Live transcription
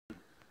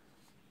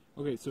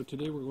Okay, so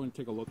today we're going to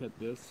take a look at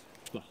this,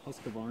 the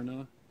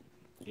Husqvarna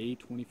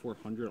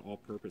A2400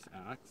 All-Purpose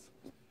Axe.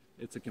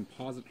 It's a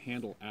composite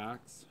handle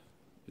axe.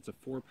 It's a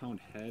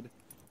 4-pound head,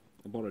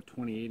 about a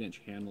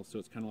 28-inch handle, so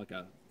it's kind of like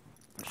a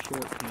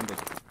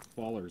short-handled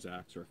faller's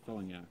axe or a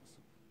felling axe.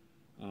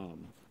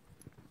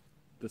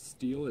 The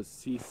steel is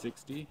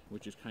C60,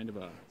 which is kind of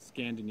a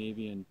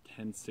Scandinavian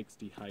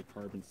 1060 high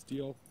carbon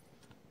steel,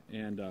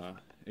 and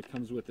it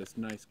comes with this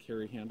nice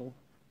carry handle,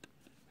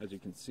 as you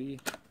can see.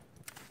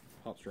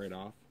 Pops right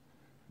off.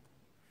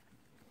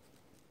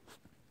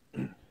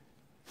 A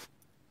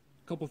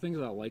couple things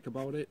that I like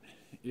about it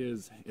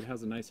is it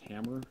has a nice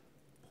hammer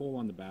pull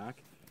on the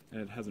back,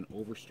 and it has an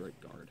overstrike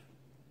guard.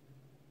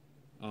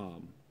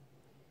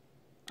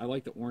 I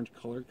like the orange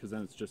color because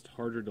then it's just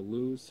harder to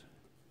lose.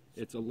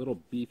 It's a little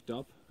beefed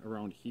up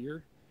around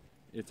here.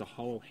 It's a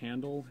hollow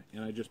handle,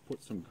 and I just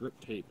put some grip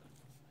tape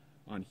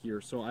on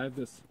here. So I have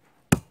this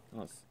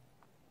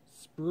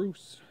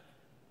spruce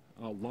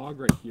log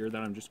right here that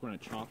I'm just going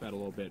to chop at a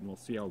little bit, and we'll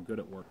see how good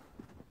it works.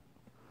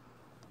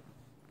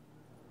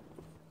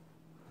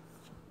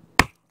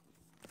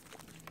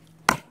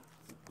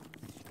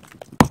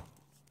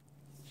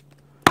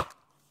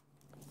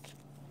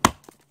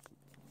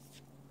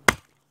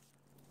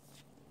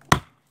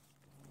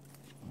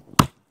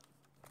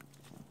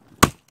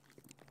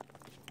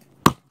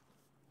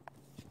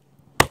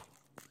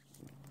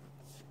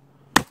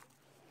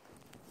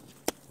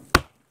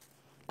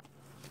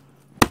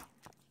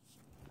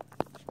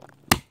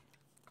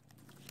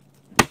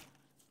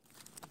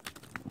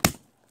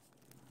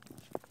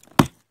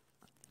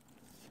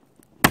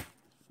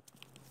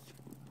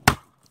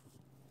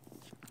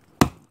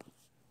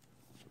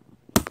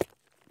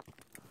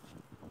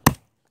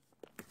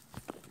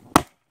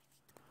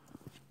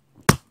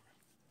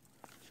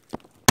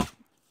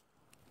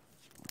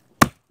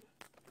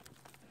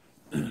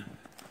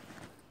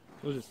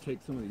 We'll just take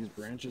some of these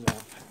branches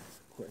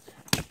off quick.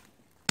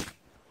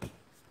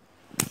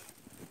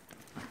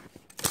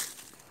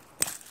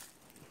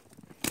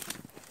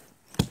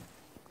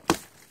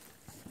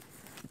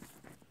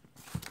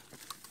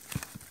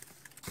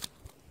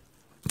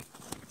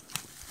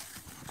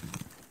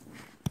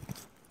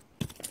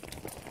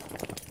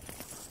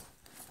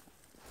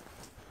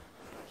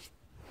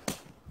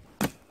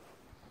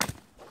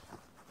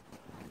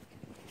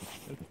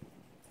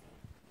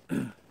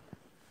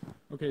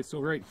 Okay,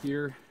 so right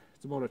here,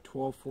 it's about a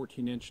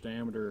 12-14 inch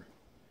diameter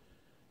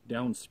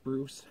down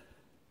spruce.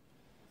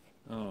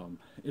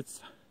 It's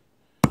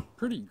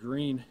pretty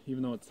green,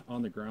 even though it's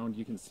on the ground.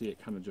 You can see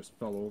it kind of just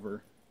fell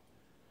over.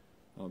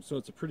 So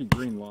it's a pretty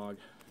green log.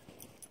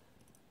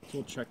 So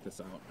we'll check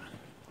this out.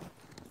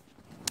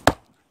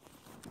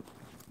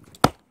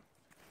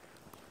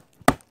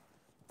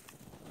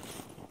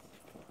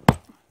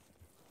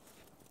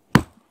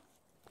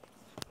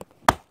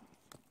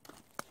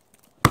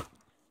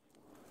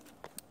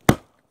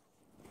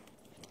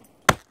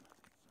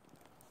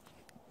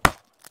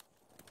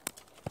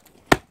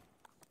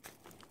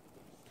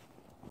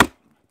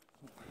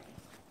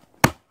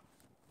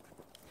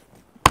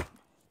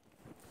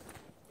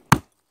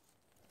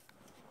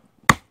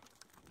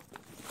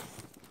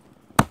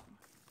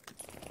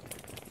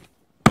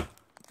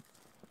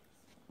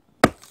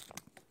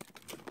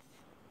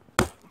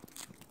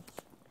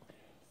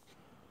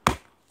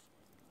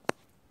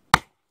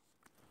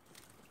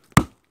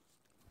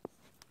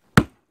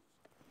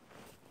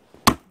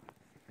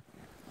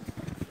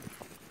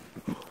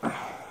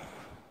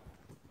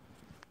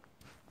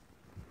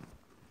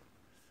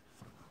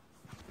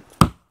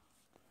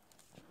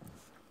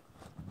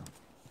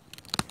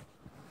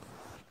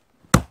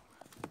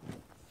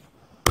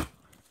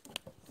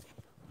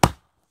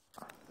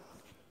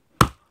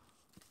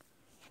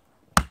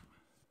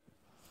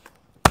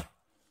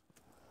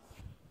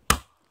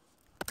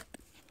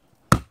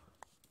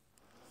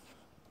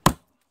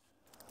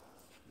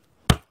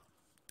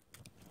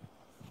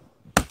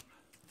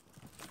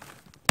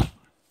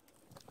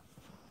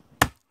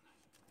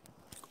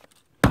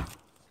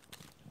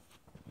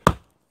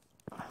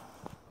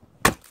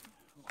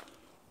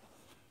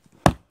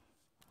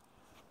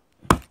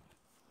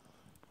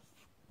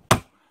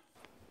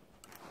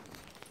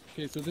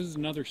 Okay, so this is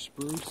another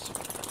spruce.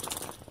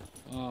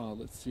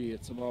 Let's see,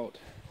 it's about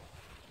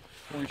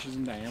 4 inches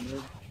in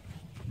diameter.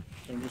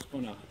 So I'm just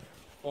going to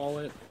fall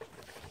it.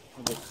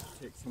 I'll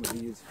just take some of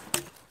these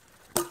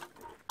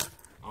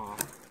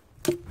off.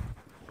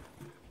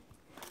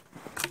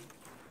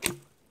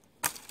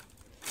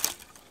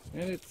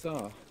 And it's,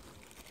 I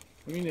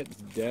mean, it's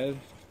dead.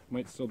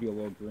 Might still be a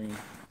little green.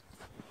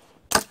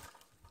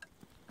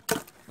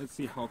 Let's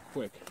see how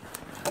quick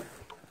I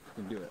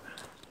can do it.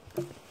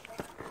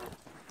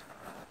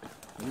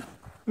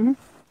 Mm-hmm.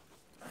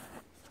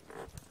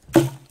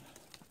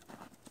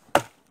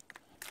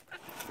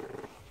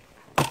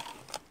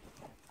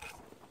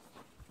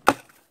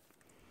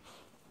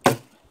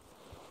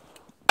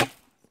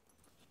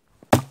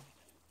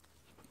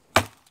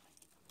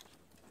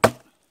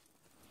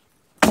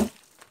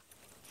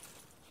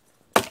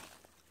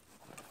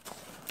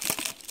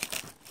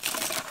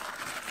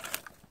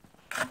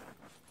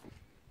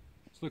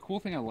 So the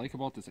cool thing I like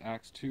about this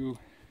axe too,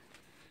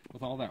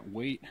 with all that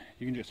weight,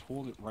 you can just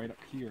hold it right up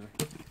here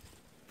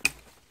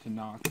to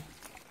knock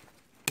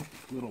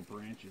little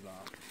branches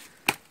off.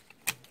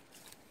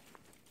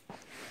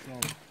 So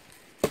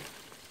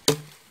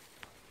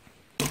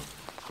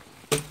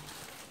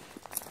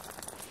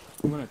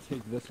I'm going to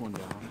take this one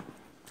down.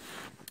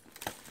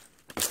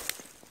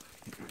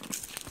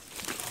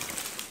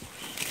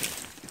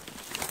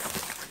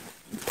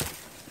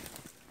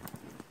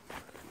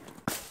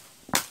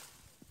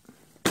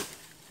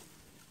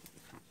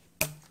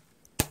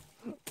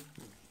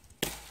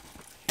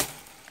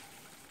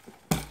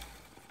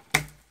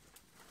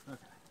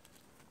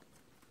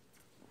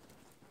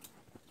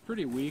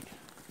 Pretty weak.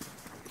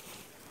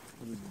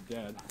 It was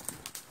dead.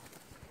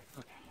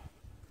 Okay.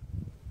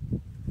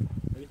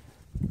 Ready?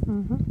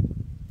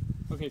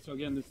 Mm-hmm. Okay, so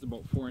again, this is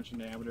about 4 inch in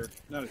diameter.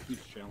 Not a huge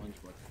challenge,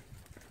 but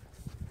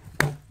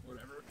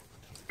whatever.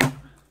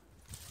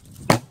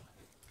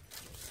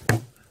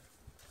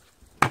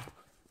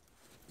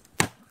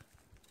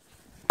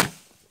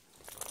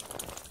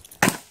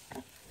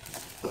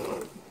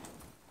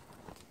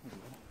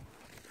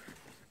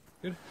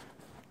 Good.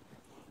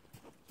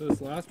 So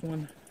this last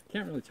one,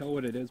 can't really tell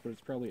what it is, but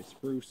it's probably a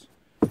spruce.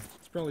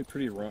 It's probably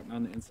pretty rotten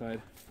on the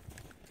inside.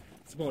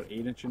 It's about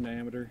 8 inch in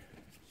diameter,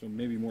 so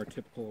maybe more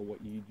typical of what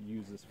you'd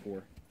use this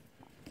for.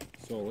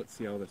 So let's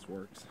see how this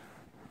works.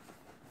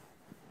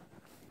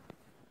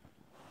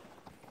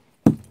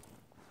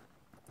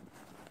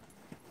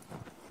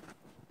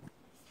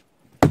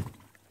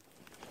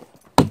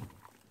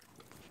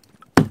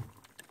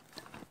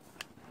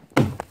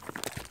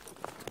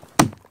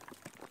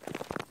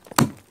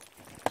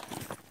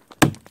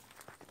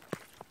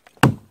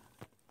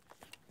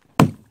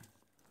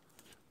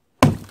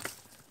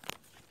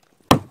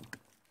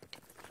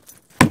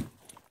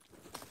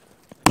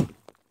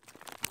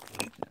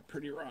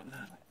 Pretty rotten.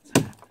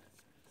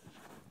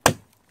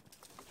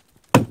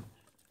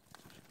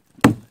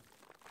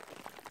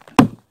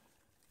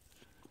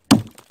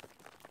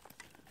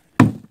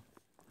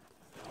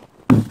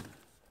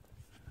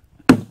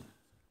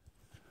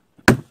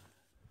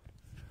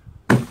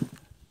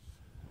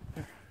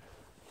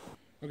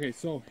 Okay,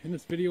 so in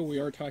this video we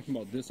are talking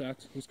about this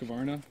axe,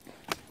 Husqvarna.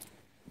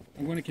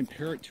 I'm going to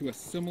compare it to a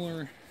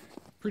similar,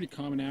 pretty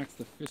common axe,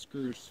 the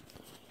Fisker's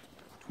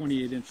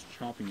 28-inch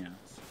chopping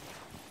axe.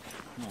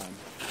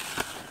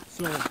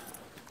 So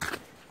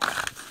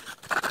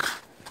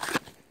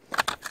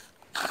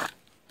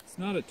it's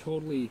not a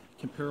totally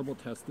comparable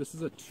test. This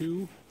is a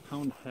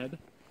 2-pound head.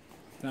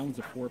 That one's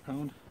a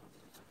 4-pound.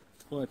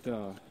 But I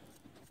don't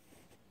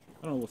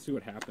know, we'll see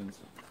what happens.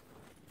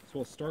 So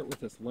we'll start with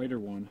this lighter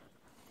one.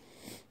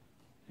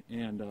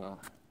 And how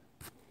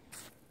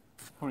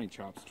many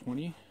chops?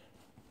 20?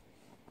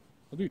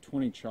 I'll do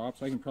 20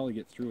 chops. I can probably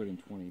get through it in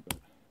 20, but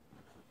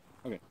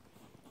okay.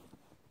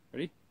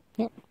 Ready?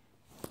 Yep.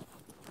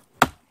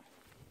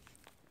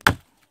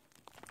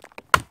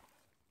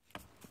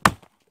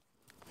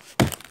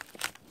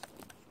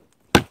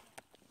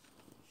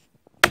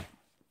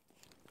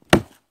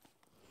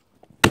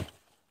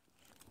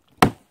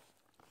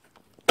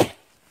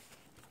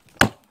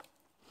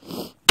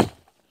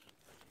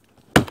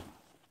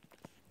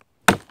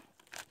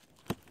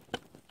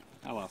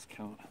 I lost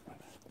count.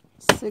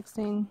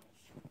 16,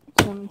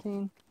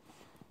 17.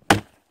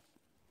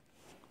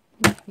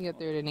 You got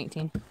through it in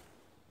 18.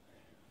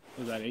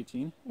 Was that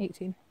 18?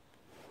 18.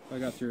 I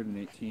got through it in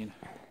 18.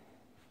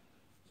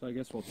 So I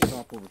guess we'll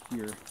stop over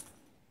here.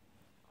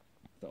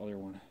 The other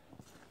one.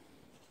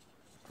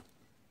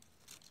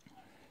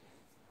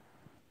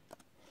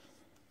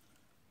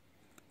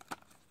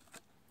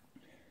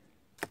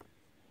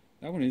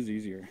 That one is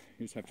easier.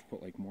 You just have to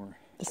put like more.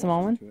 The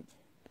small one? It.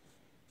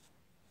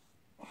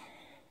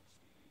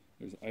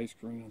 There's ice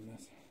growing on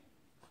this.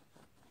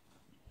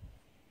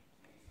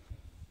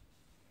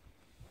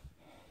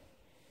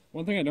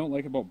 One thing I don't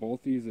like about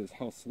both these is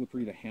how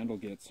slippery the handle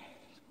gets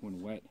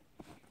when wet.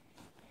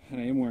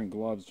 And I am wearing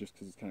gloves just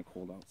because it's kind of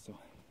cold out, so.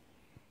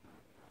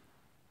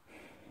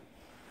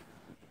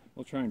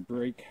 We'll try and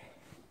break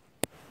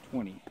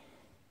 20.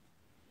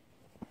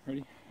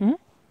 Ready? Mm-hmm.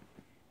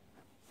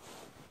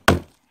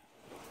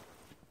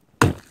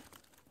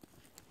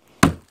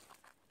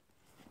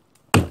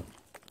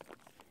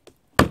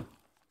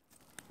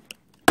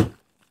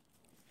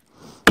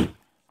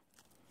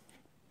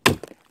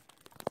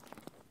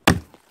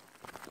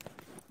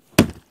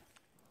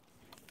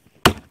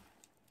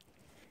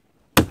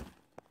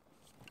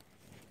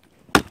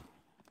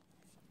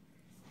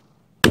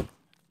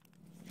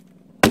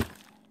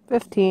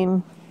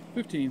 $15.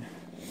 15.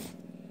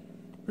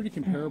 Pretty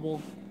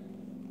comparable.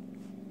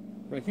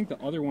 But I think the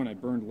other one I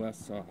burned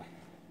less,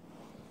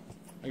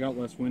 I got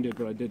less winded,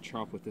 but I did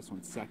chop with this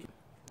one second.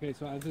 Okay,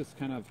 so I have this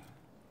kind of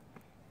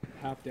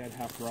half dead,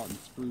 half rotten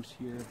spruce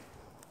here.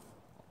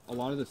 A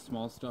lot of the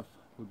small stuff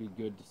would be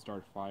good to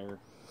start a fire,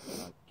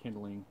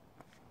 kindling.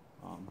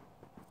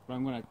 But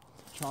I'm going to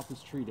chop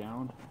this tree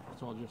down,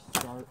 so I'll just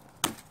start.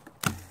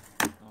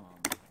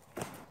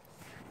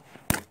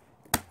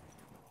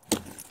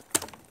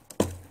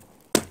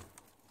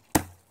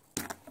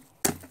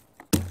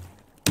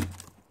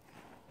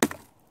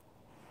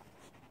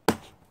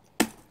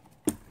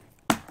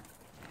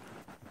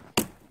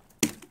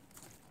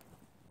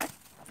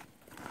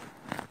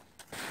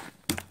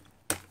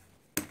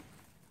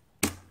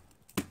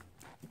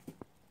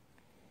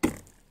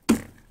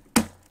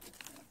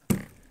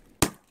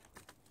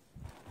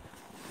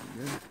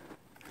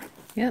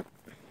 Yep.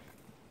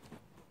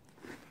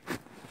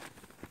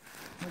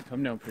 It'll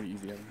come down pretty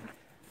easy, I think.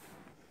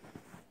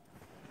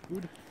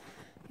 Good?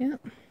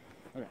 Yep.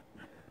 Okay.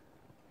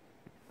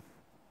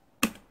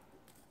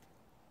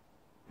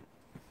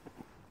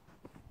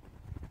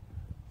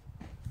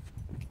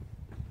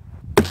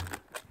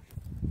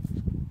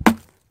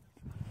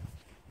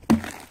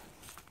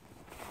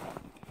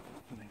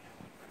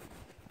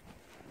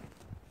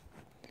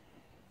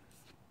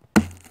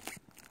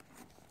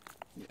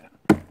 Yeah.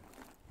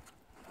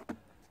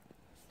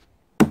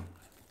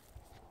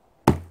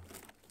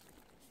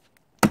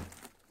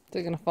 Is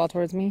it gonna fall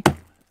towards me?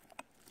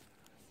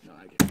 No,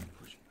 I get it.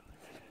 Pushing.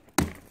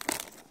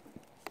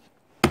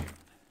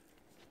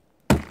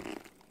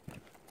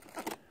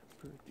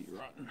 Pretty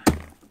rotten.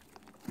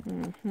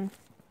 Mm-hmm.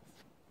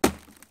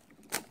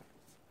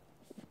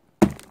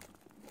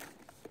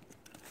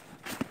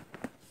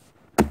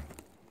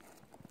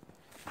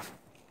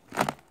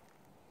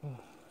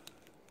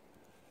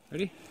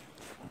 Ready?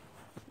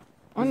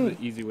 This is an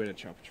easy way to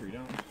chop a tree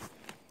down.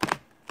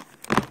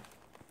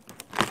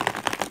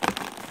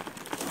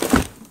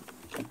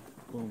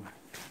 Boom.